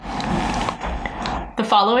The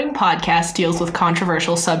following podcast deals with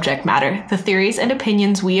controversial subject matter. The theories and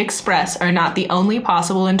opinions we express are not the only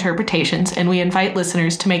possible interpretations, and we invite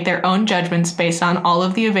listeners to make their own judgments based on all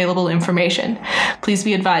of the available information. Please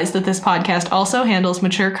be advised that this podcast also handles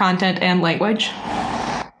mature content and language.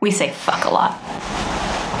 We say fuck a lot.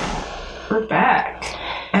 We're back.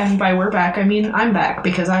 And by we're back, I mean I'm back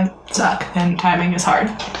because I suck and timing is hard.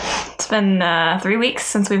 It's been 3 weeks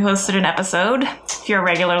since we posted an episode. If you're a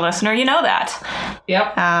regular listener, you know that.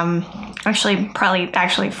 Yep.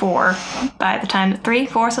 Actually 4 by the time 3,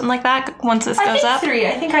 4, something like that. Once this goes up. 3.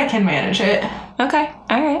 I think I can manage it. Okay.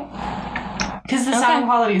 All right. Because the sound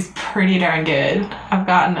quality is pretty darn good. I've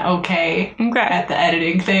gotten okay at the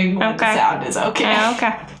editing thing when the sound is okay.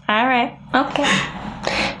 Okay. All right. Okay.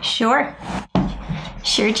 Sure,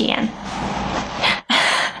 Jan.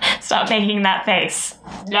 Stop making that face.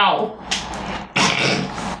 No.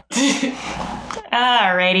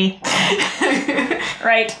 Alrighty.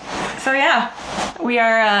 Right. So yeah, we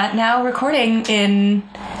are now recording in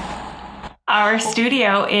our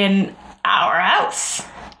studio in our house.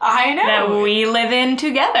 I know. That we live in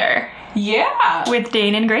together. Yeah. With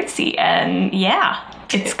Dane and Gracie. And yeah,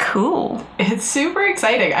 it's cool. It's super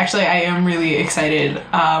exciting. Actually, I am really excited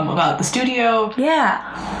about the studio.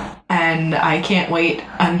 Yeah. And I can't wait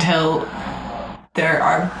until there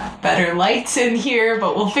are better lights in here,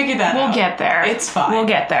 but we'll figure that out. We'll get there. It's fine. We'll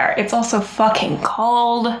get there. It's also fucking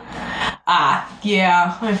cold.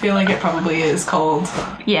 Yeah. I feel like it probably is cold.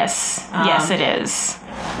 Yes. Yes, it is.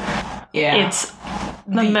 Yeah. It's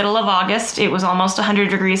the middle of August. It was almost 100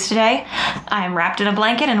 degrees today. I'm wrapped in a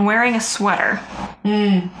blanket and wearing a sweater.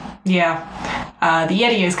 Yeah. The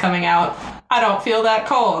Yeti is coming out. I don't feel that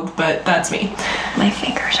cold, but that's me. My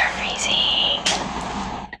fingers are freezing.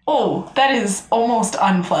 Oh, that is almost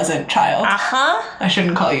unpleasant, child. Uh-huh. I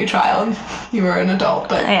shouldn't call you child. You are an adult,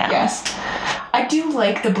 but yes. I do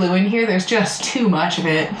like the blue in here. There's just too much of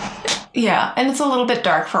it. Yeah, and it's a little bit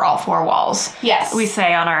dark for all 4 walls. Yes. We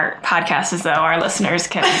say on our podcast as though our listeners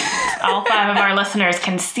can, all 5 of our listeners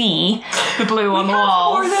can see the blue on the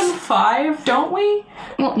walls. More than 5, don't we?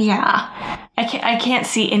 Well, yeah. I can't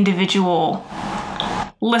see individual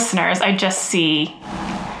listeners. I just see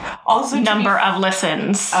also number of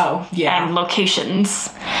listens. Oh, yeah. And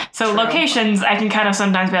locations. So locations, I can kind of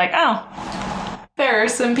sometimes be like, oh. There are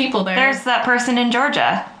some people there. There's that person in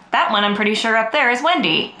Georgia. That one I'm pretty sure up there is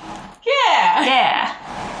Wendy. Yeah.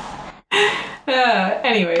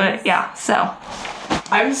 Anyways. But yeah, so.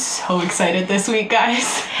 I'm so excited this week,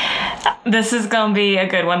 guys. This is going to be a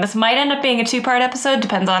good one. This might end up being a 2-part episode.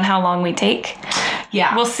 Depends on how long we take.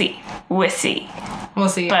 Yeah. We'll see. We'll see.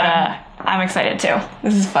 But I'm excited too.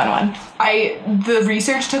 This is a fun one. The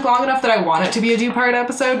research took long enough that I want it to be a 2-part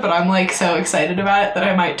episode, but I'm like so excited about it that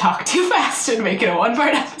I might talk too fast and make it a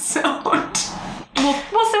 1-part episode. We'll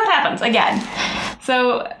see what happens again.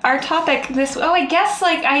 So our topic I guess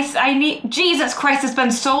like I need, Jesus Christ, it's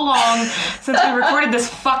been so long since we recorded this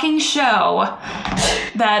fucking show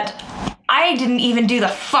that I didn't even do the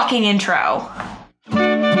fucking intro.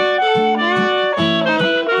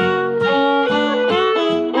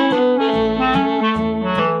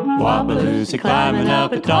 Wapaloosa climbing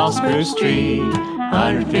up a tall spruce tree,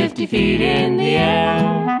 150 feet in the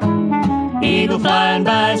air. Eagle flying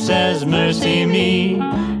by says, mercy me,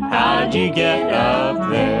 how did you get up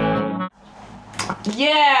there?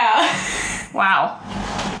 Yeah. Wow.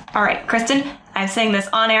 All right, Kristen, I'm saying this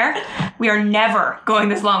on air. We are never going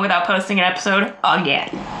this long without posting an episode again.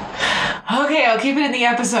 Okay, I'll keep it in the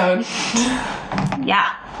episode.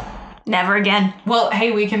 Yeah. Never again. Well,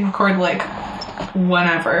 hey, we can record like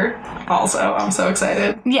whenever. Also, I'm so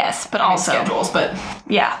excited. Yes, but also schedules, but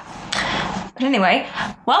yeah. But anyway,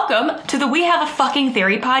 welcome to the We Have a Fucking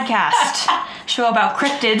Theory podcast. Show about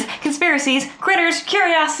cryptids, conspiracies, critters,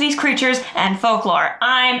 curiosities, creatures, and folklore.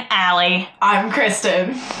 I'm Allie. I'm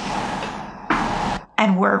Kristen.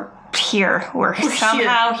 And we're here. We're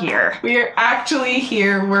somehow here. We are actually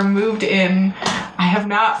here. We're moved in. I have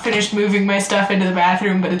not finished moving my stuff into the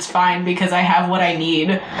bathroom, but it's fine because I have what I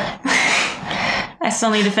need. I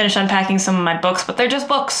still need to finish unpacking some of my books, but they're just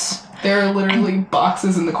books. There are literally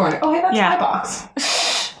boxes in the corner. Oh, hey, that's my box.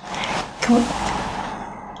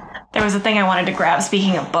 There was a thing I wanted to grab,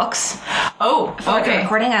 speaking of books. Oh, okay.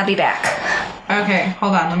 Recording, I'll be back. Okay,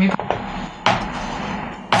 hold on, let me...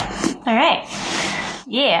 Alright.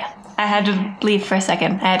 Yeah. I had to leave for a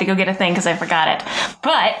second. I had to go get a thing because I forgot it.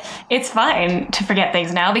 But it's fine to forget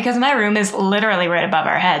things now because my room is literally right above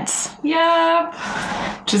our heads. Yep.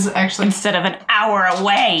 Which is actually... Instead of an hour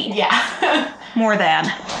away. Yeah. More than.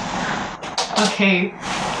 Okay.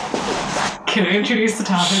 Can I introduce the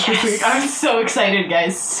topic this week? I'm so excited,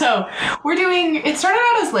 guys. So, it started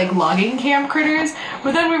out as like logging camp critters,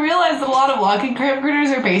 but then we realized that a lot of logging camp critters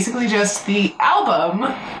are basically just the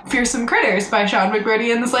album Fearsome Critters by Sean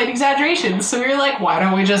McBurney and the Slight Exaggerations. So we were like, why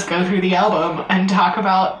don't we just go through the album and talk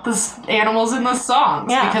about the animals in the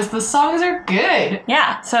songs? Yeah. Because the songs are good.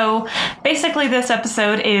 Yeah, so basically this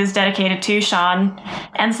episode is dedicated to Sean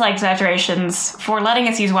and Slight Exaggerations for letting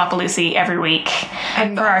us use Wapaloosie every week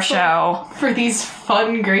And for our also show. For these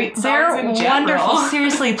fun, great songs They're in general. wonderful.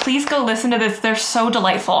 Seriously, please go listen to this. They're so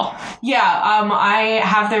delightful. Yeah, I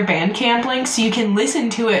have their Bandcamp link, so you can listen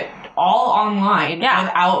to it all online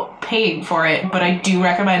without paying for it, but I do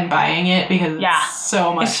recommend buying it because it's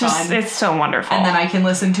so much fun. It's so wonderful. And then I can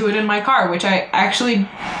listen to it in my car, which I actually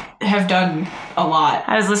have done a lot.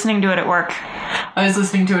 I was listening to it at work. I was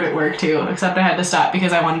listening to it at work too, except I had to stop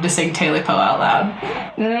because I wanted to sing Taylor Poe out loud.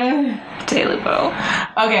 Taylor Poe.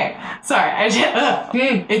 Okay, sorry.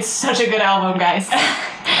 It's such a good album, guys.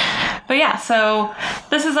 But yeah, so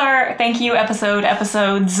this is our thank you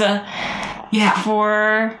episodes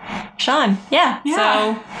for Sean. Yeah.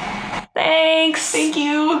 So thanks. Thank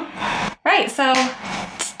you. Right, so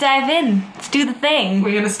let's dive in. Let's do the thing.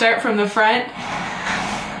 We're gonna start from the front.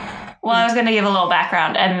 Well, I was gonna give a little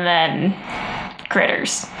background and then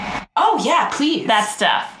critters. Oh yeah, please. That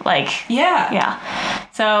stuff. Like yeah.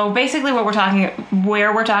 So basically where we're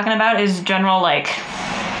talking about is general like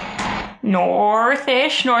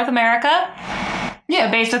North-ish, North America. Yeah,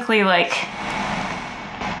 basically like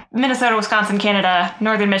Minnesota, Wisconsin, Canada,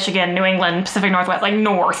 Northern Michigan, New England, Pacific Northwest, like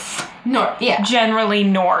north. Yeah. Generally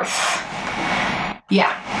north.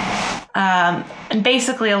 Yeah. And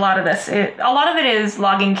basically a lot of it is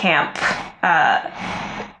logging camp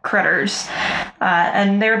critters.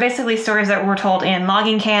 And they were basically stories that were told in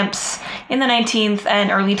logging camps in the 19th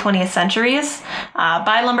and early 20th centuries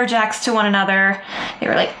by lumberjacks to one another. They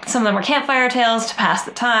were like, some of them were campfire tales to pass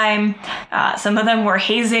the time. Some of them were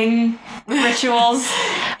hazing rituals.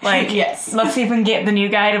 Like, yes. Let's see if we can get the new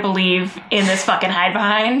guy to believe in this fucking hide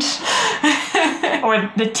behind. Or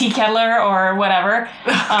the tea kettler or whatever.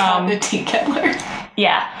 The tea kettler.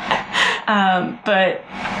 Yeah. But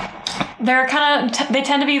they're they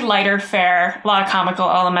tend to be lighter fare, a lot of comical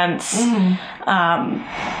elements. And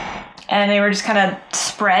they were just kind of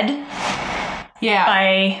spread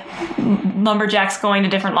by lumberjacks going to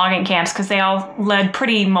different logging camps because they all led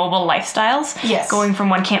pretty mobile lifestyles, going from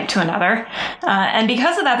one camp to another. And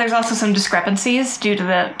because of that, there's also some discrepancies due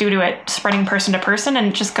to it spreading person to person, and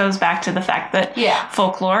it just goes back to the fact that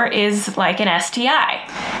folklore is like an STI.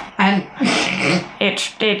 And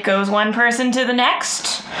it goes one person to the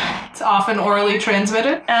next. It's often orally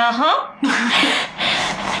transmitted. How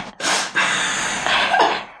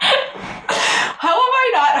have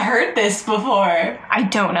I not heard this before? I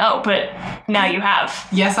don't know, but now you have.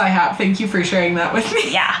 Yes, I have. Thank you for sharing that with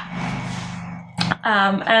me. Yeah.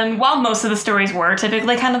 And while most of the stories were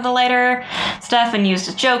typically kind of the lighter stuff and used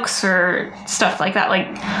as jokes or stuff like that,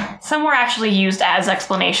 like some were actually used as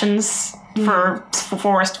explanations for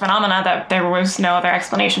forest phenomena that there was no other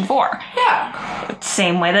explanation for. Yeah.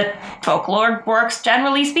 Same way that folklore works,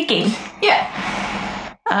 generally speaking. Yeah.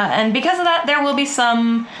 And because of that, there will be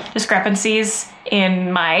some discrepancies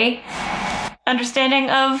in my understanding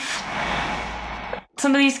of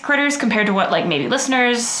some of these critters compared to what, like, maybe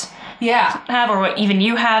listeners have or what even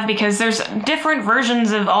you have, because there's different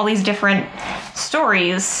versions of all these different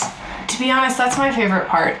stories. To be honest, that's my favorite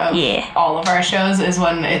part of all of our shows, is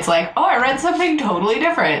when it's like, oh, I read something totally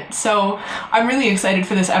different. So I'm really excited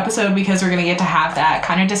for this episode because we're going to get to have that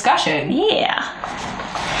kind of discussion. Yeah.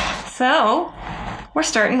 So we're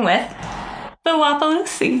starting with the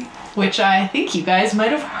Wapaloosie, which I think you guys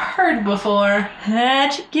might have heard before.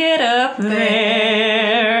 How'd you get up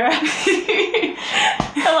there?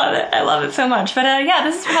 I love it so much. But yeah,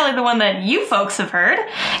 this is probably the one that you folks have heard,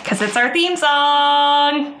 because it's our theme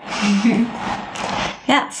song.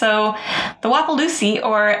 Yeah, so the Wapaloosie,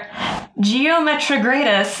 or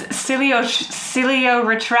Geometrogradus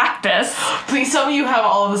cilioretractus. Please tell me you have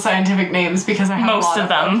all of the scientific names, because I have most of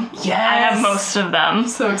them. Yes. I have most of them.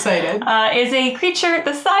 So excited. Is a creature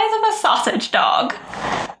the size of a sausage dog,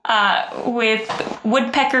 with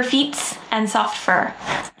woodpecker feet and soft fur.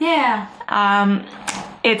 Yeah.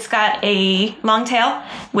 It's got a long tail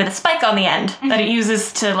with a spike on the end that it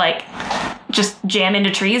uses to, like, just jam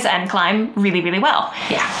into trees and climb really, really well.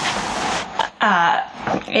 Yeah.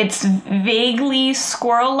 It's vaguely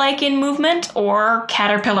squirrel-like in movement or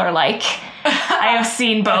caterpillar-like. I have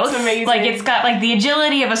seen both. That's amazing. Like, it's got, like, the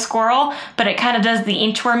agility of a squirrel, but it kind of does the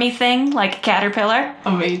inchwormy thing, like a caterpillar.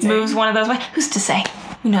 Amazing. Moves one of those ways. Who's to say?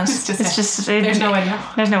 Who knows? It's just there's no way to know.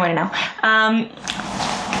 There's no way to know.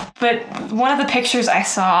 But one of the pictures I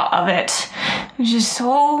saw of it was just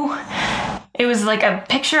so... It was like a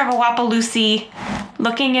picture of a Wapaloosie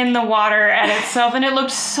looking in the water at itself, and it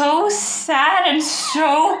looked so sad and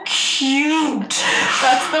so cute.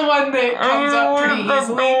 That's the one that comes up pretty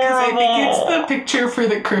easily, because I think it's the picture for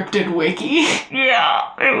the cryptid wiki.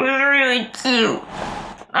 Yeah, it was really cute.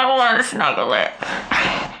 I want to snuggle it.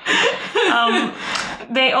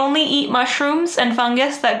 They only eat mushrooms and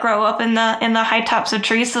fungus that grow up in the high tops of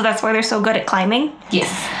trees, so that's why they're so good at climbing.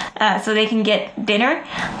 Yes. So they can get dinner.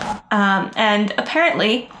 And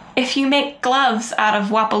apparently, if you make gloves out of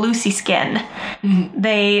Wapaloosie skin,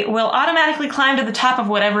 they will automatically climb to the top of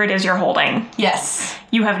whatever it is you're holding. Yes.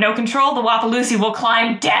 You have no control. The Wapaloosie will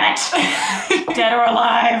climb, damn it. Dead or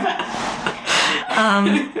alive.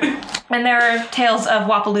 And there are tales of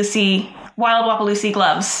wild Wapaloosie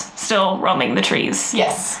gloves still roaming the trees.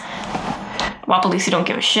 Yes. Wapaloosie don't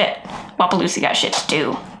give a shit. Wapaloosie got shit to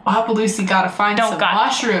do. Wapaloosie gotta find some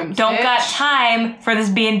mushrooms. Don't bitch. got time for this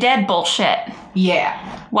being dead bullshit. Yeah.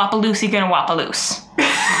 Wapaloosie gonna wapaloose.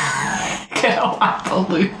 Gonna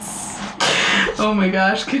wapaloose. Oh my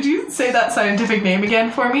gosh. Could you say that scientific name again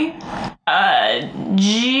for me?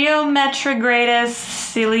 Geometrogradus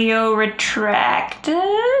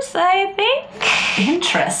cilioretractus, I think.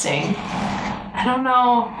 Interesting. I don't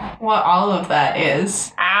know what all of that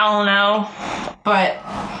is. I don't know. But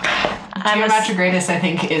Geometrogradus, I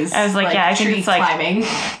think, is I was like, yeah, I think tree it's like climbing.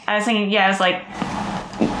 I was thinking, yeah, it's like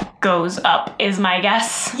goes up is my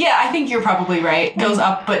guess. Yeah, I think you're probably right. Goes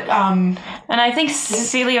up, but And I think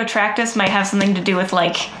ciliotractus might have something to do with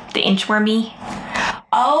like the inchwormy.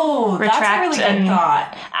 Oh, that's a really good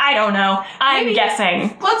thought. I don't know. I'm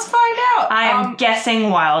guessing. Let's find out. I am guessing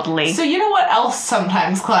wildly. So you know what else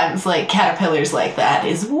sometimes climbs like caterpillars like that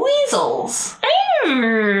is weasels.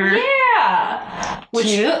 Yeah. Which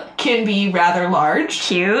Cute. can be rather large.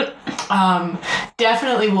 Cute.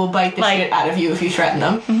 Definitely will bite the shit out of you if you threaten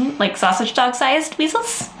them. Mm-hmm. Like sausage dog sized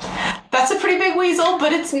weasels? That's a pretty big weasel,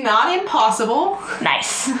 but it's not impossible.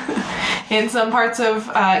 Nice. In some parts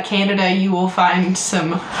of Canada, you will find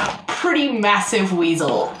some pretty massive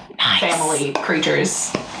weasel family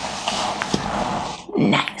creatures.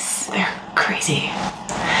 Nice. They're crazy.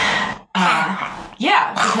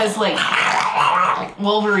 Yeah, because like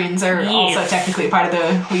wolverines are also technically part of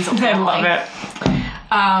the weasel family. I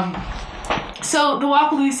love it. So the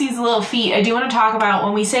Wapaloosie's little feet, I do want to talk about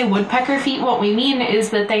when we say woodpecker feet, what we mean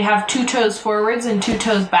is that they have 2 toes forwards and 2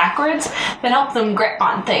 toes backwards that help them grip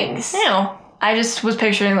on things. Ew. I just was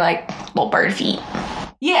picturing like little bird feet.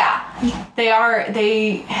 Yeah.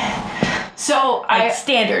 So like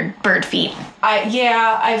standard bird feet.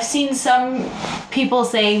 I've seen some people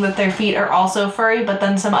saying that their feet are also furry, but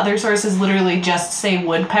then some other sources literally just say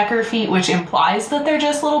woodpecker feet, which implies that they're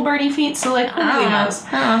just little birdie feet, so like, who really knows?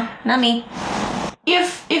 Not me.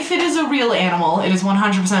 If it is a real animal, it is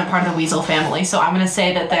 100% part of the weasel family, so I'm gonna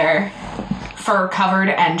say that they're fur covered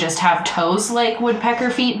and just have toes like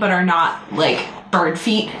woodpecker feet, but are not like bird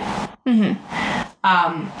feet. Mm-hmm.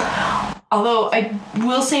 Although I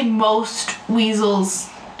will say most weasels,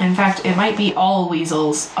 in fact, it might be all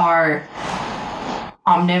weasels, are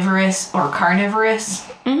omnivorous or carnivorous.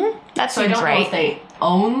 Mm-hmm. That so I seems don't right. know if they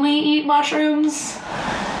only eat mushrooms.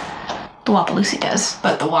 The Wapaloosie does.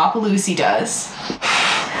 But the Wapaloosie does.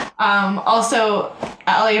 Also,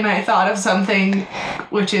 Allie and I thought of something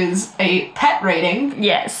which is a pet rating.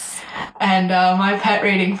 Yes. And my pet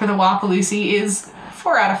rating for the Wapaloosie is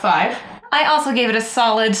 4 out of 5. I also gave it a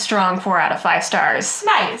solid, strong 4 out of 5 stars.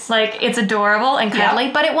 Nice. Like, it's adorable and cuddly,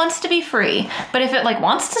 but it wants to be free. But if it, like,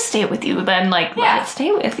 wants to stay with you, then, like, let it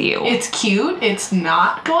stay with you. It's cute. It's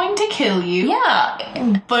not going to kill you.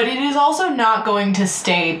 Yeah. But it is also not going to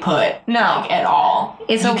stay put. No. Like, at all.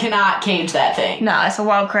 You a- cannot cage that thing. No, it's a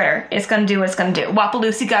wild critter. It's gonna do what it's gonna do.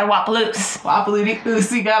 Wapaloosie got a wapaloose.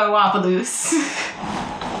 Wapaloosie got a wapaloose.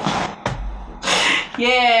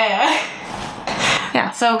 Yeah.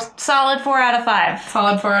 Yeah, so solid 4 out of 5.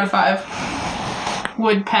 Solid 4 out of 5.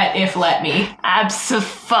 Would pet if let me.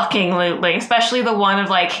 Abso-fucking-lutely. Especially the one of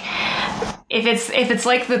like, if it's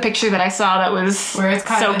like the picture that I saw that was where it's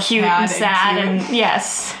kind so of cute and sad and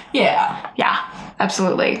yes. Yeah. Yeah,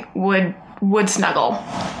 absolutely. Would snuggle.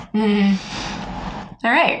 Mm. All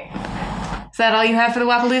right. Is that all you have for the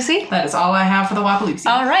Wapaloosie? That is all I have for the Wapaloosie.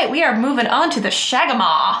 All right, we are moving on to the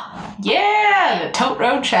Shagamaw. Yeah, the Tote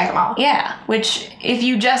Road Shagamaw. Yeah, which if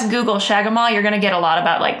you just Google Shagamaw, you're going to get a lot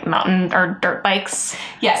about like mountain or dirt bikes.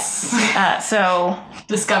 Yes. So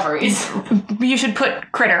Discoveries. you should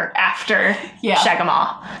put Critter after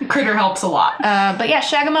Shagamaw. Critter helps a lot. But yeah,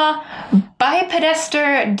 Shagamaw,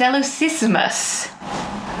 Bipedester delucissimus.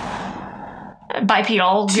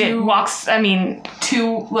 Bipedal, it walks, I mean...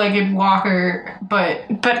 Two-legged walker, but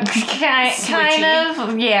kind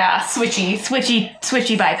of, yeah. Switchy biped.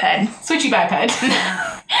 Switchy biped.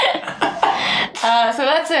 So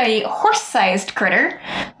that's a horse-sized critter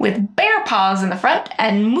with bear paws in the front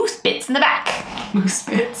and moose bits in the back. Moose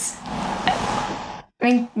bits. I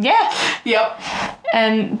mean, yeah. Yep.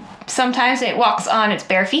 And sometimes it walks on its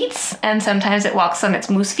bare feet, and sometimes it walks on its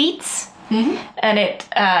moose feet. Mm-hmm. And it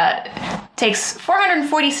takes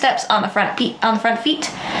 440 steps on the front feet,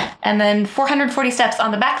 and then 440 steps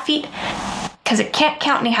on the back feet, because it can't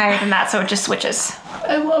count any higher than that, so it just switches.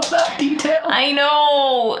 I love that detail. I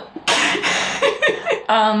know.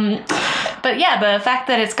 But yeah, the fact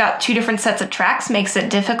that it's got two different sets of tracks makes it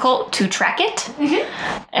difficult to track it,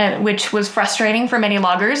 and which was frustrating for many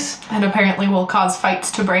loggers. And apparently will cause fights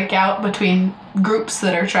to break out between groups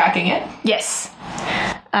that are tracking it. Yes.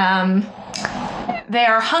 They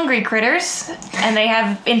are hungry critters, and they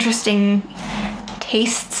have interesting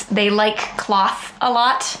tastes. They like cloth a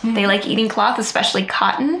lot. Mm-hmm. They like eating cloth, especially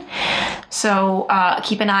cotton. So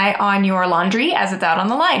keep an eye on your laundry as it's out on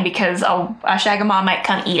the line, because a Shagamaw might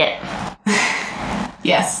come eat it.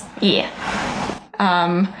 Yes. Yeah.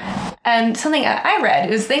 And something I read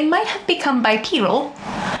is they might have become bipedal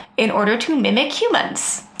in order to mimic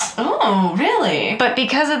humans. Oh, really? But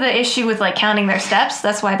because of the issue with like counting their steps,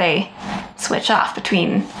 that's why they switch off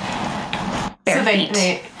between bare feet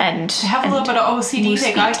and they have a little bit of OCD.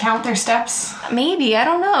 They gotta count their steps. Maybe, I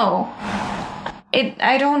don't know.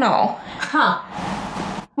 I don't know. Huh.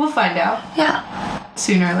 We'll find out. Yeah.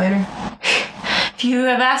 Sooner or later. If you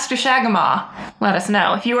have asked a Shagamaw, let us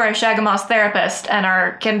know. If you are a Shagamaw's therapist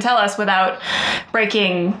and can tell us without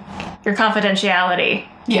breaking your confidentiality.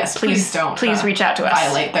 Yes, please don't. Please reach out to us.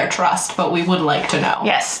 Violate their trust, but we would like to know.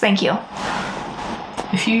 Yes, thank you.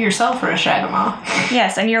 If you yourself are a Shagamaw.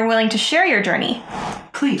 Yes, and you're willing to share your journey.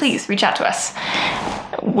 Please reach out to us.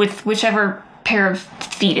 With whichever pair of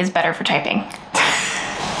feet is better for typing.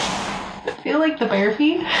 I feel like the bare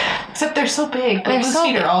feet, except they're so big. But moose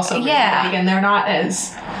feet are also really big, and they're not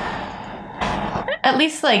as... At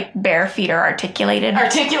least, like, bare feet are articulated.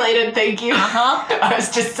 Articulated, thank you. Uh-huh. I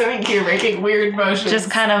was just sitting here making weird motions.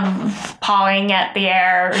 Just kind of pawing at the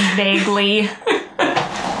air vaguely.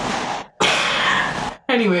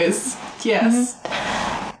 Anyways, yes.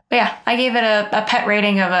 Mm-hmm. Yeah, I gave it a pet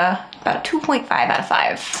rating of about 2.5 out of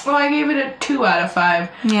 5. Well, I gave it a 2 out of 5.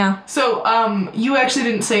 Yeah. So, you actually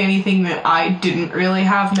didn't say anything that I didn't really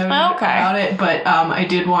have noted about it, but I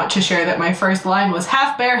did want to share that my first line was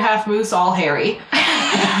half bear, half moose, all hairy.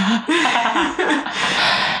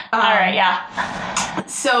 All right, yeah.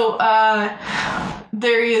 So,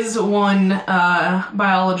 there is one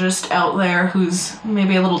biologist out there who's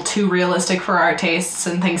maybe a little too realistic for our tastes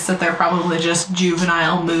and thinks that they're probably just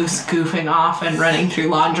juvenile moose goofing off and running through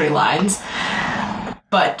laundry lines.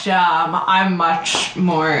 But I'm much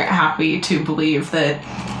more happy to believe that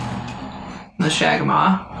the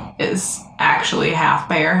Shagamaw is actually half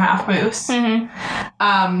bear, half moose.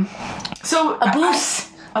 Mm-hmm. So a boose.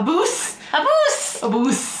 A boose? A boose! A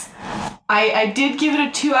boose. I did give it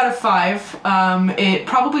a 2 out of 5. It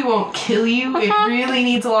probably won't kill you. It really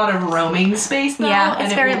needs a lot of roaming space, though. Yeah,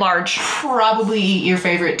 it's very large. Probably eat your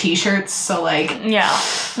favorite t-shirts, so like... Yeah,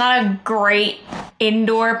 not a great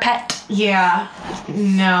indoor pet. Yeah,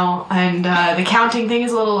 no. And the counting thing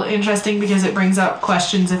is a little interesting because it brings up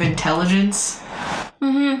questions of intelligence.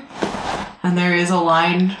 Mm-hmm. And there is a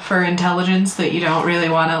line for intelligence that you don't really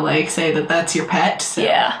want to, like, say that that's your pet, so...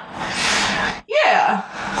 Yeah. Yeah.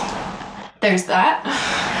 There's that.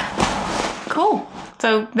 Cool.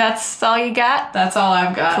 So that's all you got? That's all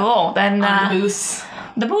I've got. Cool. Then the boose.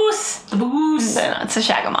 The boose. The boose. Then it's a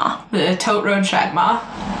Shagamaw. The Tote Road Shagamaw.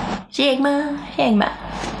 Shagamaw.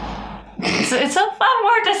 It's a fun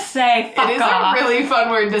word to say. Fuck it is off. a really fun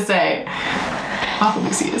word to say.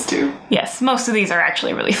 Wapaloosie is too. Yes, most of these are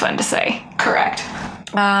actually really fun to say. Correct.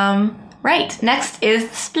 Right. Next is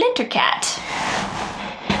Splinter Cat.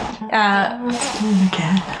 Splinter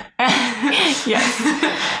Cat. Yes.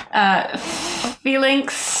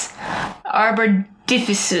 Phalanx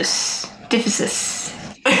arboridificus.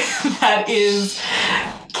 That is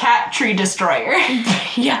cat tree destroyer.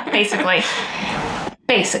 Yeah, basically.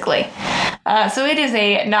 So it is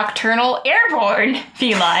a nocturnal airborne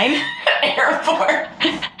feline. Airborne.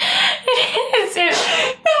 It is. No,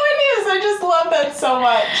 it is. I just love that so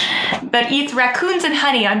much. That eats raccoons and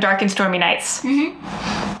honey on dark and stormy nights. Mm-hmm.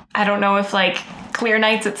 I don't know if, like, clear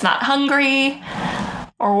nights it's not hungry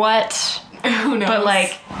or what. Who knows? But,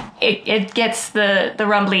 like, it gets the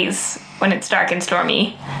rumblies when it's dark and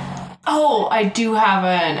stormy. Oh, I do have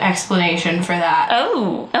an explanation for that.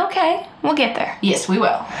 Oh, okay. We'll get there. Yes, we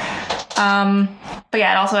will. But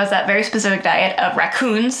yeah, it also has that very specific diet of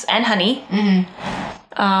raccoons and honey.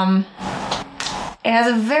 Mm-hmm. It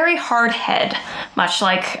has a very hard head, much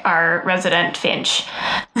like our resident Finch.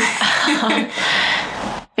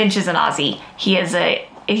 Finch is an Aussie. He is a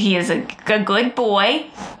good boy.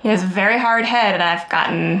 He has a very hard head, and I've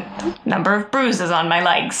gotten a number of bruises on my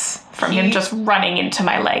legs from him just running into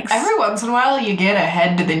my legs. Every once in a while you get a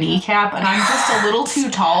head to the kneecap, and I'm just a little too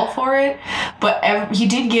tall for it. But he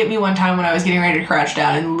did get me one time when I was getting ready to crouch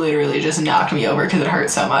down and literally just knocked me over because it hurt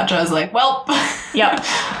so much. I was like, well. Yep.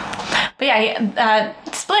 But yeah,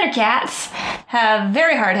 splinter cats have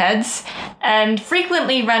very hard heads and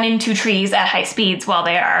frequently run into trees at high speeds while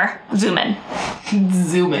they are zooming.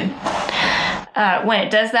 When it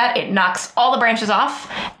does that, it knocks all the branches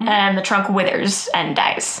off and the trunk withers and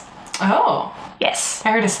dies. Oh. Yes.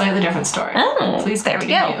 I heard a slightly different story. Oh, please there we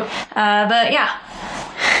continue. go. But yeah.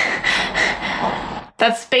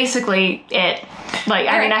 That's basically it. Like,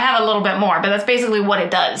 I mean, I have a little bit more, but that's basically what it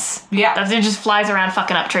does. Yeah. It just flies around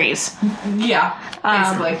fucking up trees. Yeah,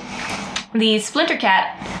 basically. The splinter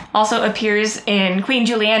cat also appears in Queen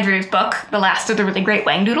Julie Andrews' book, The Last of the Really Great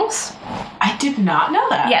Wangdoodles. I did not know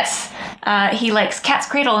that. Yes. He likes Cat's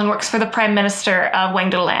Cradle and works for the Prime Minister of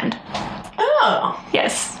Wangdoodleland. Oh.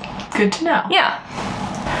 Yes. Good to know. Yeah.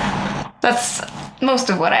 That's most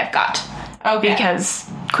of what I've got. Okay. Because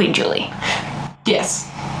Queen Julie. Yes.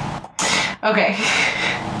 Okay.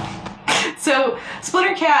 So,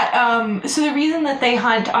 Splinter Cat, so the reason that they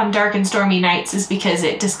hunt on dark and stormy nights is because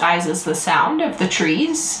it disguises the sound of the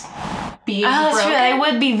trees being That's broken. true. They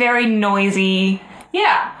would be very noisy.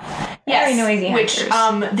 Yeah. Very Yes. noisy Which,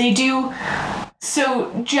 hunters. they do...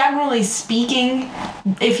 So, generally speaking,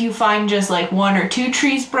 if you find just, like, one or two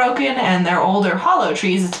trees broken and they're older hollow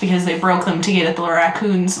trees, it's because they broke them to get at the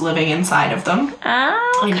raccoons living inside of them. And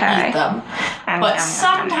eat them. But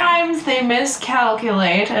sometimes they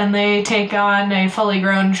miscalculate and they take on a fully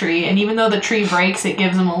grown tree, and even though the tree breaks, it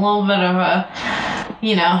gives them a little bit of a,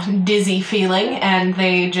 dizzy feeling, and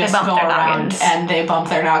they just bump go their around noggins. and they bump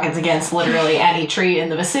their noggins against literally any tree in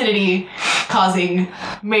the vicinity, causing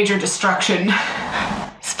major destruction.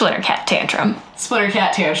 Splinter cat tantrum. Splinter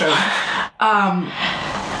cat tantrum.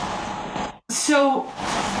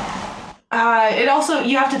 It also,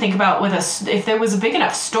 you have to think about if there was a big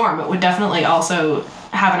enough storm, it would definitely also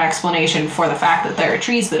have an explanation for the fact that there are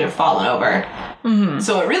trees that have fallen over. Mm-hmm.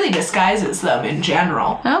 So it really disguises them in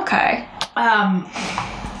general. Okay.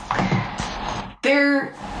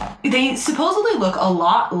 They supposedly look a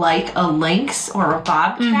lot like a lynx or a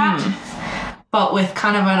bobcat, but with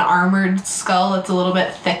kind of an armored skull that's a little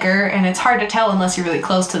bit thicker, and it's hard to tell unless you're really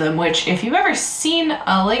close to them, which, if you've ever seen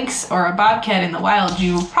a lynx or a bobcat in the wild,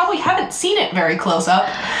 you probably haven't seen it very close up.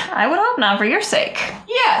 I would hope not, for your sake.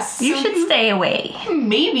 Yes. You should stay away.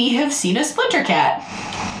 Maybe have seen a splinter cat.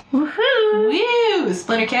 Woohoo! Woo!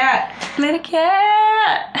 Splinter cat. Splinter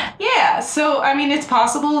cat! Yeah, so, I mean, it's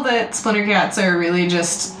possible that splinter cats are really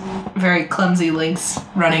just very clumsy lynx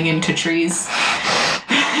running into trees.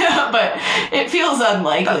 But it feels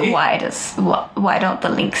unlikely. But why don't the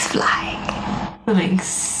lynx fly? The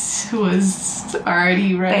lynx was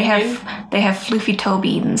already running. They have floofy toe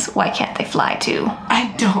beans. Why can't they fly too?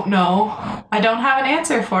 I don't know. I don't have an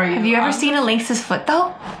answer for you. Have you ever seen a lynx's foot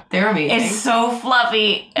though? They're amazing. It's so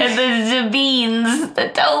fluffy. And the beans, the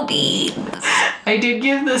toe beans. I did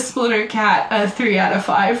give the splinter cat a 3 out of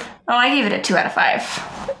 5. Oh, I gave it a 2 out of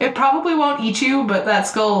 5. It probably won't eat you, but that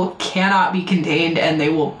skull cannot be contained, and they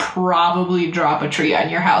will probably drop a tree on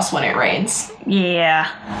your house when it rains. Yeah.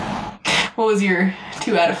 What was your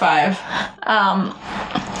 2 out of 5?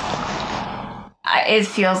 It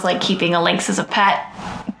feels like keeping a lynx as a pet,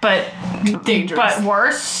 but Dangerous. But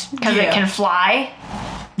worse, because it can fly.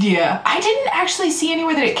 Yeah. I didn't actually see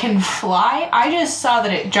anywhere that it can fly. I just saw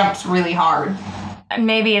that it jumps really hard.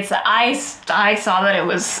 Maybe it's I saw that it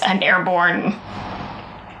was an airborne.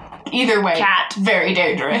 Either way, cat. Very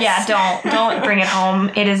dangerous. Yeah, don't bring it home.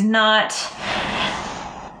 It is not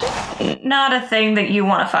a thing that you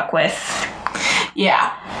want to fuck with.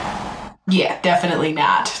 Yeah. Yeah, definitely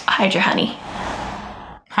not. Hide your honey.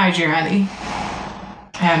 Hide your honey.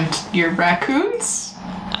 And your raccoons?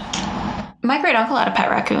 My great uncle had a pet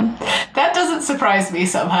raccoon. That's That doesn't surprise me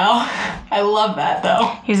somehow. I love that, though.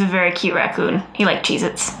 He was a very cute raccoon. He liked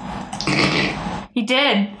Cheez-Its. He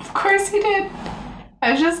did. Of course he did.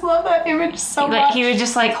 I just love that image so much. He would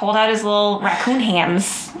just, like, hold out his little raccoon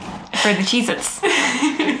hands for the Cheez-Its.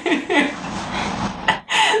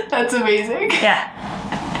 That's amazing. Yeah.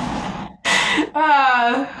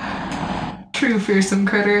 True fearsome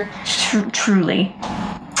critter. Truly.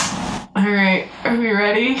 Alright, are we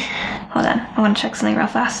ready? Hold on. I want to check something real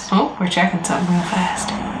fast. Oh, we're checking something real fast.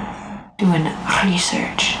 Doing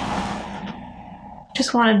research.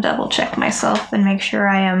 Just want to double check myself and make sure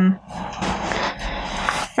I am...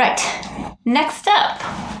 Right. Next up,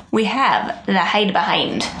 we have the hide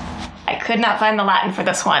behind. I could not find the Latin for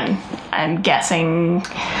this one. I'm guessing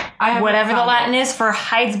whatever the Latin is for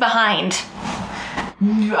hides behind.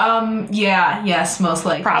 Yes, most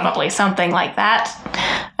likely. Probably something like that.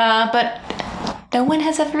 But no one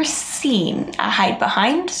has ever seen a hide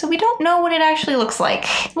behind, so we don't know what it actually looks like.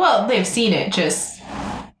 Well, they've seen it, just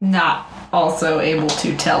not also able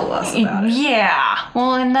to tell us about it. Yeah.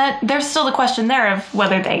 Well, and there's still the question there of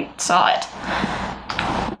whether they saw it.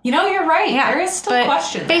 You know, you're right. Yeah, there is still a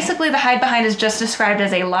question. Basically, the hide behind is just described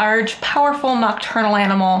as a large, powerful nocturnal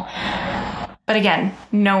animal. But again,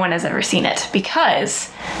 no one has ever seen it because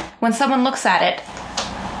when someone looks at it,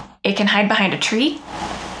 it can hide behind a tree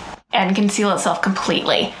and conceal itself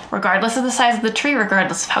completely. Regardless of the size of the tree,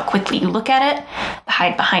 regardless of how quickly you look at it, the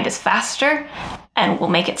hide behind is faster and will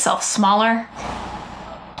make itself smaller.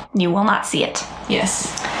 You will not see it.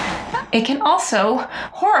 Yes. It can also,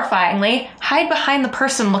 horrifyingly, hide behind the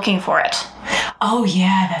person looking for it. Oh,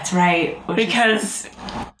 yeah, that's right. Because...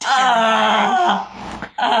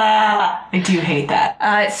 I do hate that.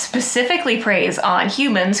 It specifically preys on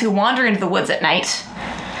humans who wander into the woods at night.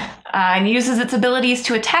 And uses its abilities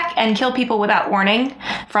to attack and kill people without warning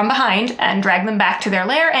from behind and drag them back to their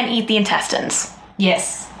lair and eat the intestines.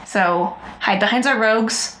 Yes. So, hide behinds are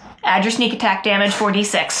rogues. Add your sneak attack damage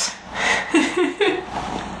 4d6.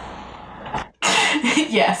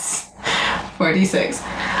 Yes. 4d6.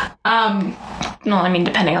 Well, I mean,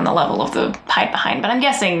 depending on the level of the hide behind, but I'm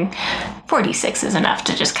guessing 4d6 is enough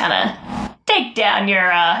to just kind of take down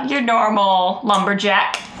your normal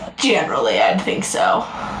lumberjack. Generally, I'd think so.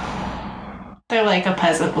 They're like a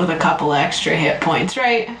peasant with a couple extra hit points,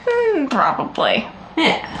 right? Probably.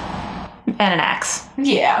 Yeah. And an axe.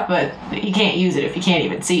 Yeah, but you can't use it if you can't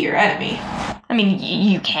even see your enemy. I mean,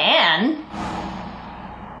 you can.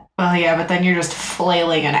 Well, yeah, but then you're just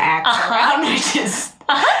flailing an axe around, which is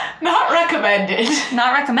not recommended.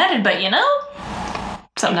 Not recommended, but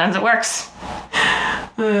sometimes it works.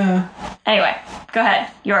 Anyway, go ahead.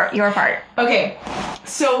 Your part. Okay,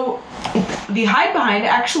 so the hide behind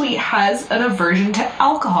actually has an aversion to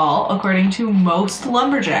alcohol, according to most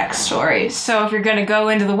lumberjack stories. So if you're gonna go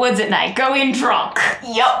into the woods at night, go in drunk.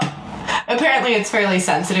 Yup. Apparently it's fairly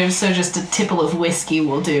sensitive, so just a tipple of whiskey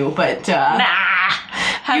will do, but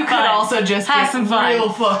you could also just get some fun. Real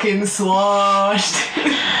fucking sloshed.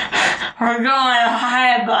 We're going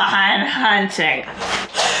hide behind hunting.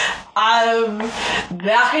 I'm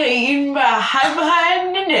hide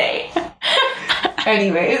behind today.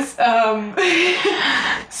 Anyways,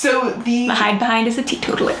 so the hide behind is a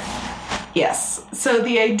teetotaler. Yes. So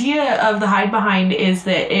the idea of the hide behind is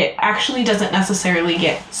that it actually doesn't necessarily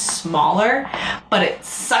get smaller, but it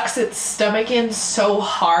sucks its stomach in so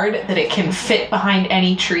hard that it can fit behind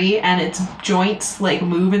any tree, and its joints like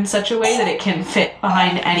move in such a way that it can fit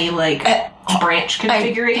behind any like branch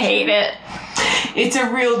configuration. I hate it. It's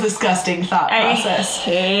a real disgusting thought process. I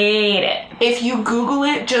hate it. If you Google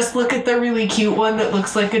it, just look at the really cute one that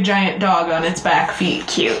looks like a giant dog on its back feet.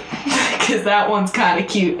 Cute. Because that one's kind of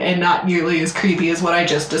cute and not nearly as creepy as what I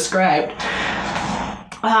just described.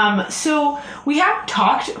 So we have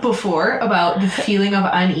talked before about the feeling of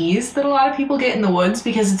unease that a lot of people get in the woods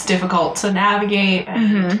because it's difficult to navigate.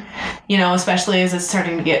 And, especially as it's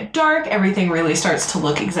starting to get dark, everything really starts to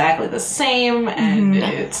look exactly the same, and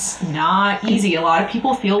it's not easy. A lot of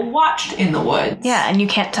people feel watched in the woods. Yeah, and you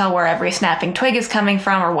can't tell where every snapping twig is coming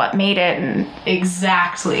from or what made it. And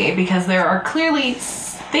exactly, because there are clearly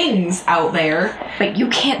things out there, but you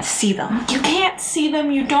can't see them. You can't see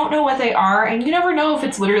them, you don't know what they are, and you never know if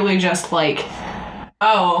it's literally just like,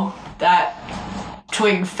 oh, that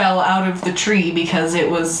twig fell out of the tree because it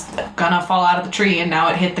was gonna fall out of the tree and now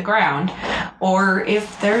it hit the ground, or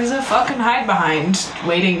if there's a fucking hide behind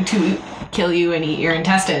waiting to kill you and eat your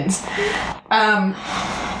intestines.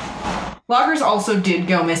 Loggers also did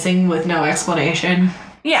go missing with no explanation.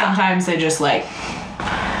 Yeah. Sometimes they just went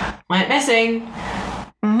missing.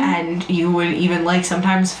 And you would even, like,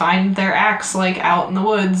 sometimes find their axe, like, out in the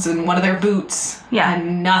woods and one of their boots. Yeah.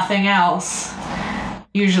 And nothing else.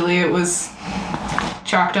 Usually it was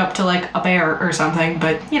chalked up to, like, a bear or something,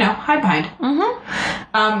 but, you know, hide behind.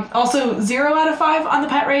 Also, 0 out of 5 on the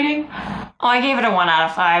pet rating. Oh, I gave it a 1 out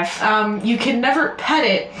of 5. You can never pet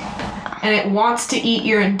it, and it wants to eat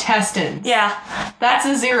your intestines. Yeah. That's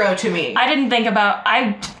a 0 to me. I didn't think about...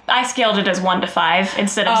 I scaled it as 1 to 5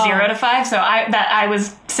 instead of 0 to 5, so I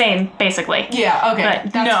was same, basically. Yeah, okay.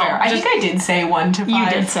 But that's no, fair. I think I did say 1 to 5. You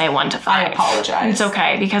did say 1 to 5. I apologize. It's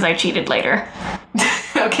okay, because I cheated later.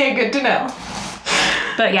 Okay, good to know.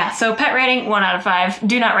 But yeah, so pet rating, 1 out of 5.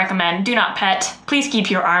 Do not recommend. Do not pet. Please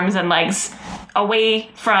keep your arms and legs away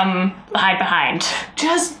from the hide behind.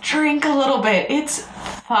 Just drink a little bit. It's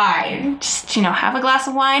fine. Just, have a glass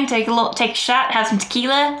of wine, take a shot, have some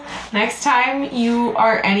tequila. Next time you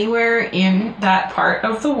are anywhere in that part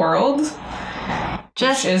of the world,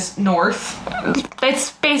 which is north.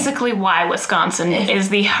 It's basically why Wisconsin is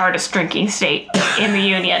the hardest drinking state in the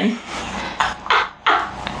union.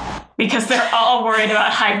 Because they're all worried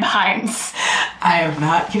about hide behinds. I am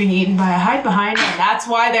not getting eaten by a hide behind, and that's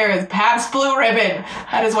why there is Pabst Blue Ribbon.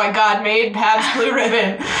 That is why God made Pabst Blue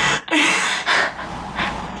Ribbon.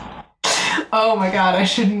 Oh my god, I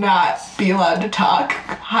should not be allowed to talk.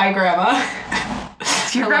 Hi, Grandma.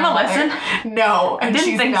 Does your grandma listen? No, and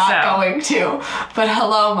she's not going to. But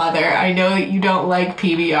hello, Mother. I know that you don't like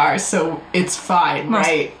PBR, so it's fine,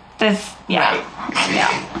 right? Yeah. Right.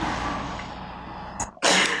 Yeah.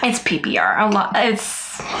 It's PPR.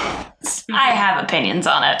 I have opinions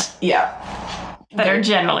on it. Yeah. That are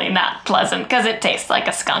generally not pleasant, because it tastes like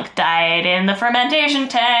a skunk died in the fermentation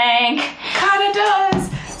tank. Kinda does.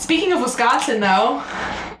 Speaking of Wisconsin, though,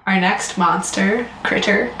 our next monster,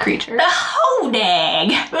 creature. The hodag.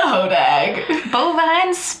 The hodag.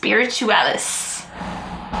 Bovine spiritualis.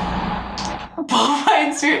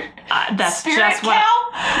 Bovine spirit. That's spirit just what.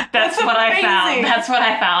 cow? That's what I found. That's what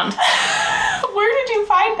I found. Where did you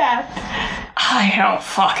find that? I don't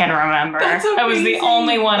fucking remember. That's That was the amazing.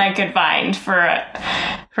 only one I could find for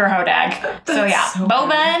hodag. So yeah, so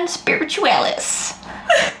Bovine spiritualis.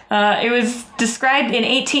 It was described in an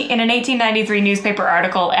 1893 newspaper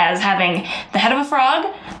article as having the head of a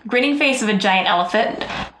frog, grinning face of a giant elephant,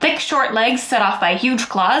 thick short legs set off by huge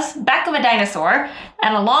claws, back of a dinosaur,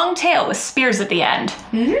 and a long tail with spears at the end.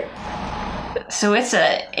 Mm-hmm. So it's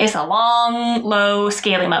a long, low,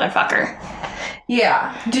 scaly motherfucker.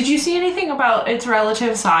 Yeah. Did you see anything about its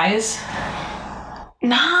relative size?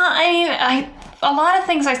 Nah, I mean, a lot of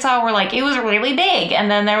things I saw were like, it was really big,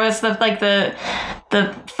 and then there was the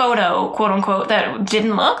photo, quote unquote, that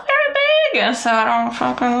didn't look very big, and so I don't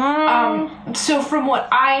fucking know. So from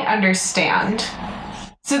what I understand,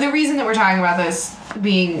 so the reason that we're talking about this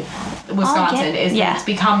being Wisconsin is that it's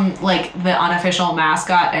become like the unofficial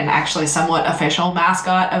mascot and actually somewhat official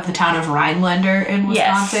mascot of the town of Rhinelander in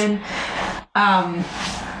Wisconsin.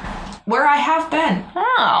 Where I have been.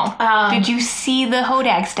 Oh. Did you see the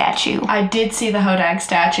hodag statue? I did see the hodag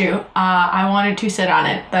statue. I wanted to sit on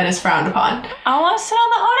it. That is frowned upon. I want to sit on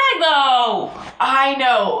the hodag, though. I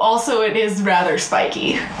know. Also, it is rather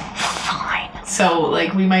spiky. Fine. So,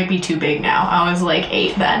 like, we might be too big now. I was, like,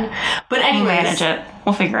 8 then. But anyways. We'll manage it.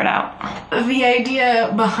 We'll figure it out. The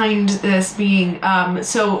idea behind this being,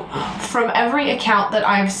 so from every account that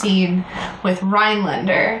I've seen with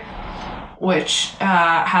Rhinelander, which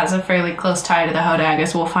has a fairly close tie to the hodag,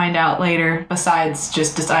 as we'll find out later, besides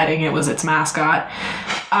just deciding it was its mascot.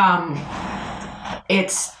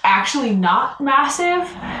 It's actually not massive.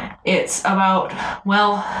 It's about,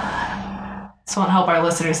 well, this won't help our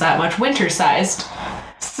listeners that much, winter-sized.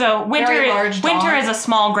 So Winter is a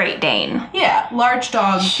small Great Dane. Yeah, large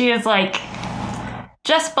dog. She is like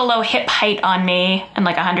just below hip height on me and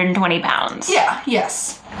like 120 pounds. Yeah,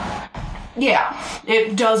 yes. Yeah,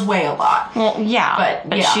 it does weigh a lot. Well, yeah,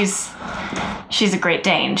 but yeah. she's a Great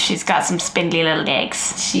Dane. She's got some spindly little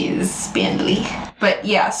legs. She's spindly. But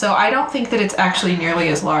yeah, so I don't think that it's actually nearly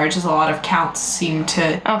as large as a lot of counts seem to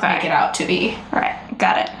make it out to be. All right,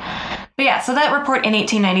 got it. But yeah, so that report in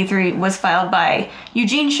 1893 was filed by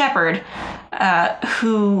Eugene Shepard,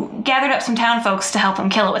 who gathered up some town folks to help him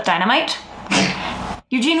kill it with dynamite.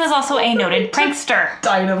 Eugene was also a noted prankster.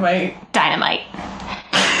 Dynamite.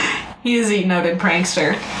 He is a noted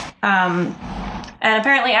prankster. And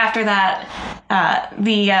apparently after that,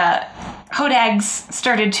 the hodags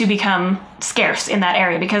started to become scarce in that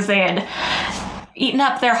area because they had eaten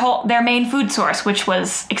up their main food source, which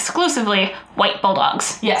was exclusively white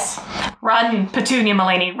bulldogs. Yes. Run, Petunia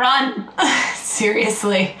Mulaney, run!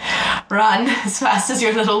 Seriously. Run as fast as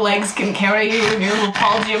your little legs can carry you and your little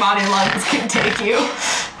Paul Giamatti lungs can take you.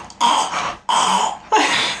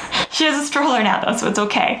 She has a stroller now, though, so it's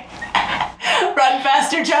okay. Run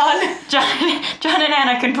faster, John. John and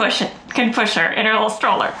Anna can push her in her little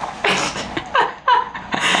stroller.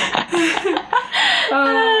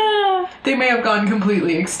 They may have gone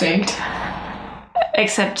completely extinct.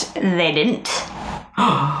 Except they didn't.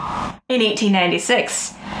 In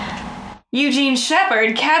 1896, Eugene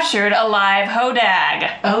Shepard captured a live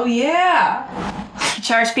hodag. Oh, yeah. He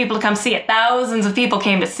charged people to come see it. Thousands of people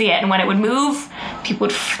came to see it, and when it would move, people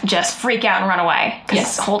would just freak out and run away.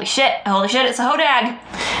 Yes. Holy shit, it's a hodag.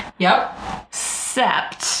 Yep.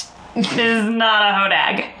 Except it is not a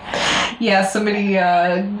hodag. Yeah, somebody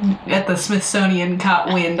at the Smithsonian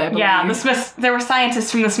caught wind, I believe. Yeah, there were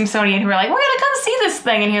scientists from the Smithsonian who were like, we're gonna come see this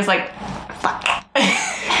thing, and he was like, fuck.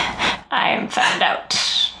 I am found out.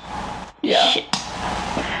 Yeah. Shit.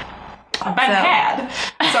 I've been had.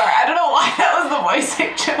 Sorry, I don't know why that was the voice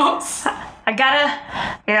I chose. I gotta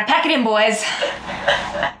pack it in, boys.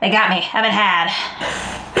 They got me. I've been had.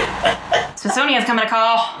 Smithsonian's coming to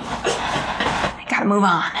call. I gotta move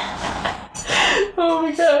on. Oh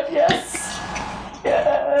my god, yes.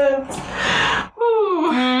 Yes.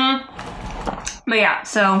 Woo. But yeah,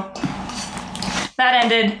 so that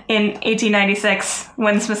ended in 1896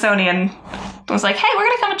 when the Smithsonian was like, hey, we're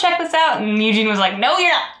gonna come and check this out. And Eugene was like, no,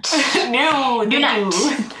 you're not. No, do not.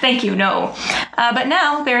 Thank you, no. But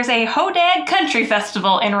now there's a Hodag Country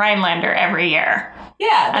Festival in Rhinelander every year.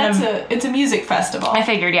 Yeah, it's a music festival. I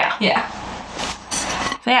figured, yeah. Yeah.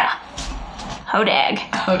 So yeah. Hodag.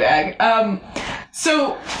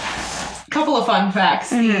 So, couple of fun facts.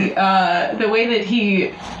 The way that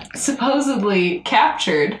he supposedly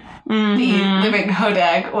captured the living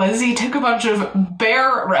hodag was he took a bunch of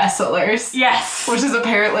bear wrestlers. Yes. Which is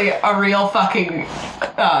apparently a real fucking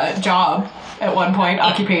job at one point,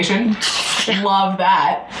 occupation. Love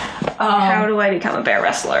that. How do I become a bear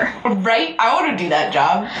wrestler? Right? I want to do that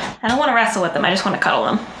job. I don't want to wrestle with them. I just want to cuddle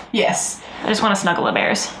them. Yes. I just want to snuggle the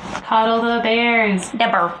bears. Cuddle the bears.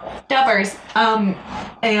 Dubbers.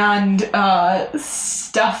 And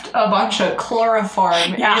stuffed a bunch of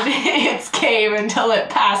chloroform in its cave until it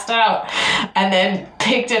passed out, and then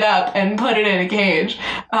picked it up and put it in a cage.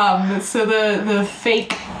 So the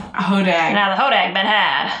fake hodag. Now the hodag been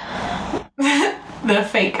had. The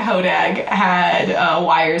fake hodag had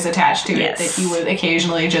wires attached to it that he would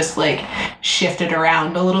occasionally just like shift it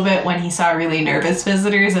around a little bit when he saw really nervous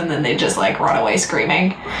visitors, and then they'd just like run away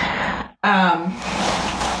screaming.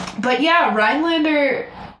 But yeah, Rhinelander,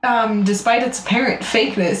 despite its apparent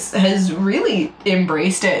fakeness, has really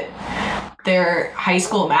embraced it. Their high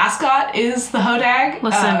school mascot is the hodag.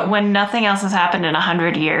 Listen, when nothing else has happened in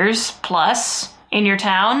 100 years plus in your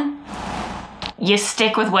town, you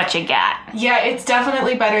stick with what you got. Yeah, it's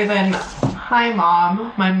definitely better than, hi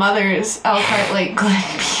Mom, my mother's Elkhart Lake Glen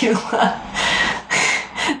Beulah.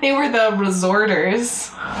 They were the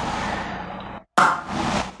resorters.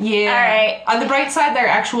 Yeah. Alright. On the bright side, their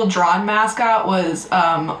actual drawn mascot was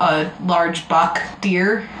a large buck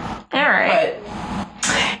deer. Alright.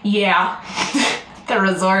 But, yeah. The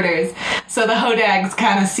resorters. So the hodags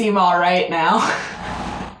kind of seem alright now.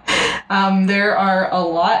 There are a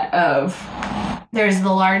lot of... There's the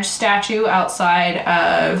large statue outside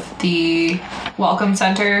of the Welcome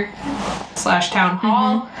Center / Town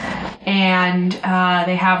Hall. And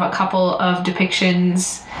they have a couple of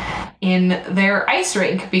depictions in their ice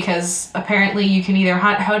rink, because apparently you can either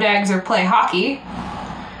hunt hodags or play hockey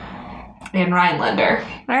in Rhinelander.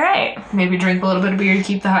 Alright. Maybe drink a little bit of beer to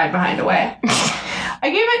keep the hide behind away. I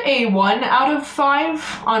gave it a 1 out of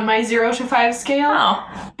 5 on my 0 to 5 scale.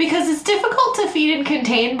 Oh. Because it's difficult to feed and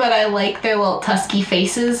contain, but I like their little tusky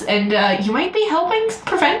faces, and you might be helping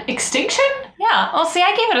prevent extinction? Yeah. Well, see,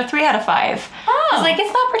 I gave it a 3 out of 5. Oh. I was like,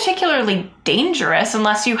 it's not particularly dangerous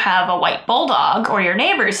unless you have a white bulldog, or your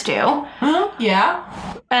neighbors do. Huh? Yeah.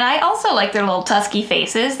 And I also like their little tusky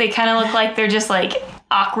faces. They kind of look like they're just like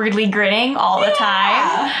awkwardly grinning all the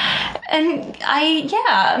time. And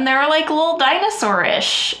and they're like little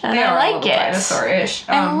dinosaur-ish. And I like it. Dinosaur-ish.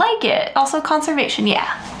 I like it. Also conservation,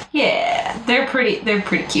 yeah. Yeah, they're pretty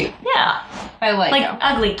cute. Yeah. I like them.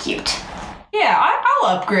 Ugly cute. Yeah,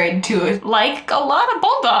 I'll upgrade to it. Like a lot of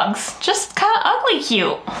bulldogs. Just kind of ugly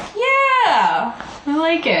cute. Yeah, I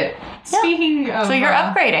like it. Speaking of... So you're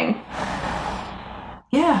upgrading.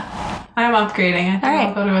 Yeah, I'm upgrading. I think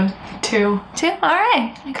I'll go to a 2. 2?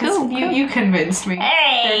 Alright. Cool. You convinced me.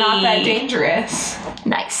 Hey! They're not that dangerous.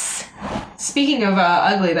 Nice. Speaking of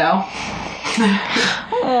ugly, though.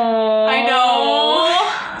 I know.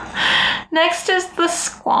 Next is the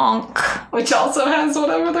Squonk. Which also has one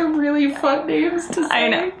of the really fun names to say. I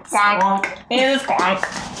know. Squonk. It is Squonk.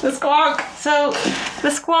 The Squonk. So, the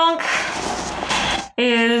Squonk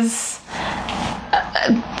is...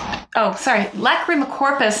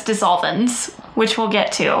 Lacrimocorpus dissolvens, which we'll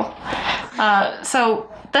get to. So,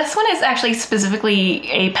 this one is actually specifically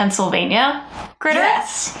a Pennsylvania critter.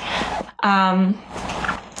 Yes.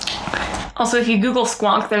 Also, if you Google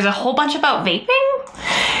Squonk, there's a whole bunch about vaping.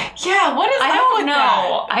 Yeah, what is I up don't with know.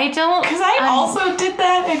 that? I don't... Because I also did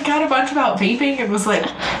that and got a bunch about vaping and was like,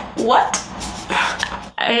 what?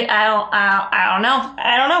 I don't know.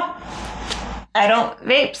 I don't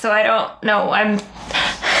vape, so I don't know. I'm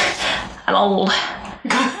old.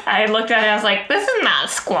 I looked at it and I was like, this is not a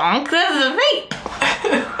Squonk, this is a vape.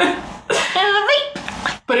 It's a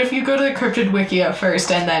vape. But if you go to the Cryptid Wikia first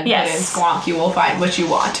and then put in Squonk, you will find what you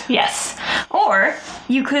want. Yes. Or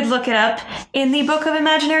you could look it up in the Book of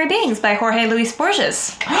Imaginary Beings by Jorge Luis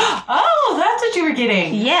Borges. Oh, that's what you were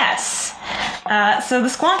getting. Yes. So the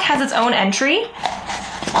Squonk has its own entry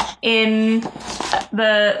in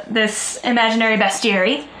this imaginary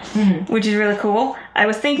bestiary, which is really cool. I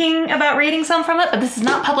was thinking about reading some from it, but this is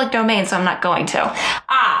not public domain, so I'm not going to.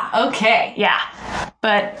 Ah, okay. Yeah.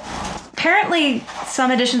 But apparently some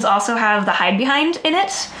editions also have the hide behind in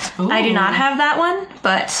it. Ooh. I do not have that one,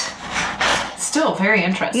 but still very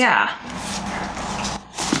interesting. yeah.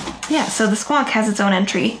 Yeah, so the Squonk has its own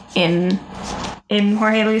entry in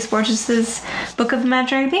Jorge Luis Borges' Book of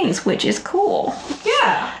Imaginary Beings, which is cool.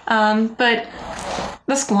 Yeah. But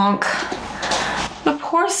the Squonk, the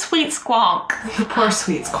poor sweet Squonk. The poor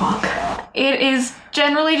sweet Squonk. It is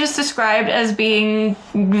generally just described as being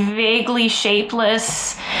vaguely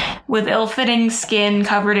shapeless, with ill-fitting skin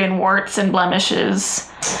covered in warts and blemishes.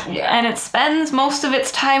 Yeah. And it spends most of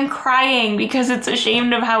its time crying because it's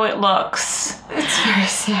ashamed of how it looks. It's very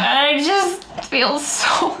sad. I just feel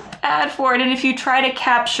so bad for it, and if you try to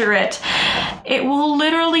capture it, it will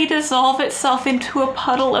literally dissolve itself into a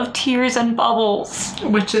puddle of tears and bubbles.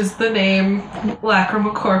 Which is the name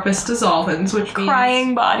Lacrimocorpus dissolvens, which means...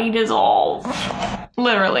 Crying body dissolve.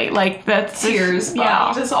 Literally, like that's... Tears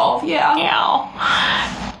body dissolve, yeah. Yeah.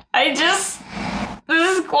 This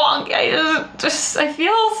is Squonk. I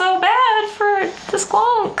feel so bad for the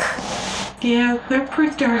Squonk. Yeah, they're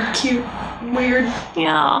pretty darn cute. Weird.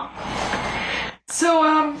 Yeah. So,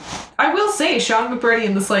 I will say Sean McBurney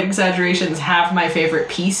and the Slight Exaggerations have my favorite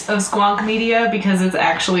piece of Squonk media because it's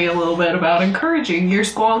actually a little bit about encouraging your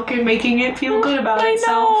Squonk and making it feel good about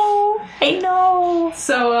itself. I know.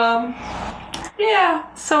 So, yeah.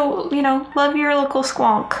 So, love your local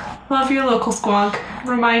Squonk. Love your local Squonk.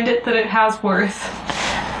 Remind it that it has worth.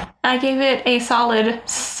 I gave it a solid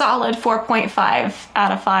 4.5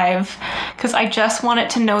 out of 5 because I just want it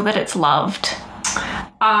to know that it's loved.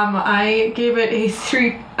 I gave it a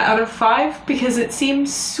 3 out of 5 because it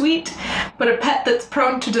seems sweet, but a pet that's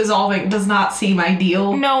prone to dissolving does not seem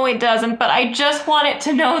ideal. No, it doesn't, but I just want it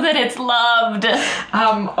to know that it's loved.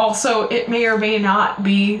 Also, it may or may not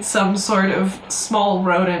be some sort of small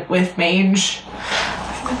rodent with mange,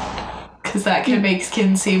 because that can make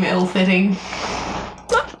skin seem ill-fitting.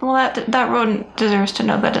 Well, that rodent deserves to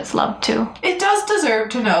know that it's loved, too. It does deserve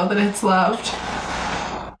to know that it's loved.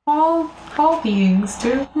 All beings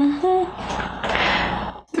do. 3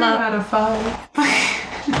 out of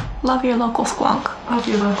 5. Love your local Squonk. Love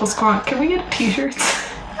your local Squonk. Can we get t-shirts?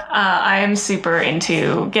 I am super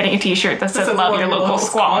into getting a t-shirt that says love your local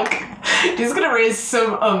Squonk. He's gonna raise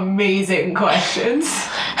some amazing questions.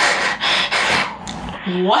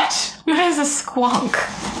 What? What is a Squonk?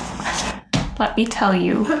 Let me tell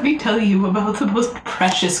you. Let me tell you about the most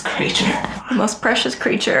precious creature. The most precious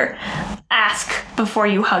creature. Ask before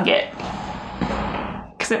you hug it.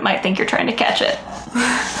 Because it might think you're trying to catch it.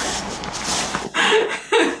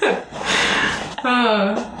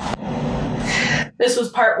 This was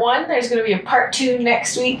part 1. There's going to be a part 2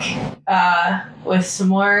 next week with some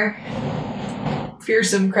more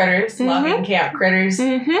fearsome critters, loving camp critters.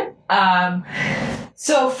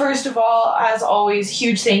 So first of all, as always,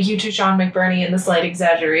 huge thank you to Sean McBurney and the Slight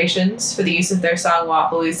Exaggerations for the use of their song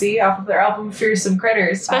Wapaloozie off of their album Fearsome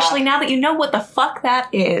Critters. Especially now that you know what the fuck that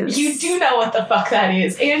is. You do know what the fuck that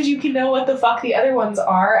is, and you can know what the fuck the other ones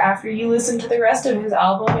are after you listen to the rest of his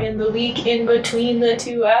album in the week in between the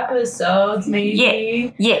 2 episodes,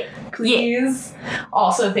 maybe. Yeah. please.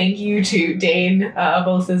 Also, thank you to Dane,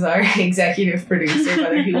 both as our executive producer,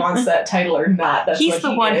 whether he wants that title or not. That's He's what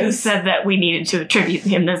the he one is. who said that we needed to attribute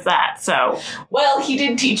him as that, so. Well, he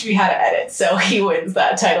did teach me how to edit, so he wins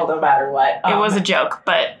that title no matter what. It was a joke,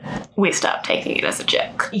 but we stopped taking it as a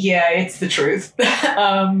joke. Yeah, it's the truth.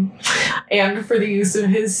 And for the use of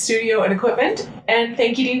his studio and equipment. And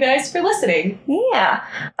thank you to you guys for listening. Yeah.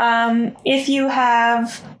 If you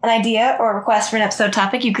have an idea or a request for an episode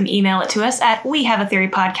topic, you can email it to us at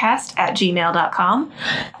wehaveatheorypodcast@gmail.com.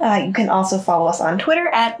 You can also follow us on Twitter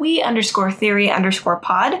at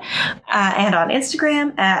we_theory_pod and on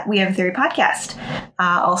Instagram at wehaveatheorypodcast.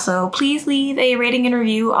 Also, please leave a rating and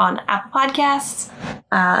review on Apple Podcasts.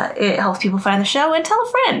 It helps people find the show, and tell a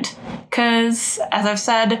friend. Because, as I've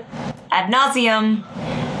said ad nauseum,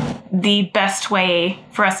 the best way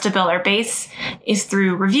for us to build our base is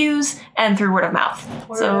through reviews and through word of mouth.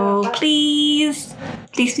 So please,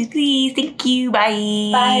 thank you.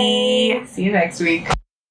 Bye. Bye. See you next week.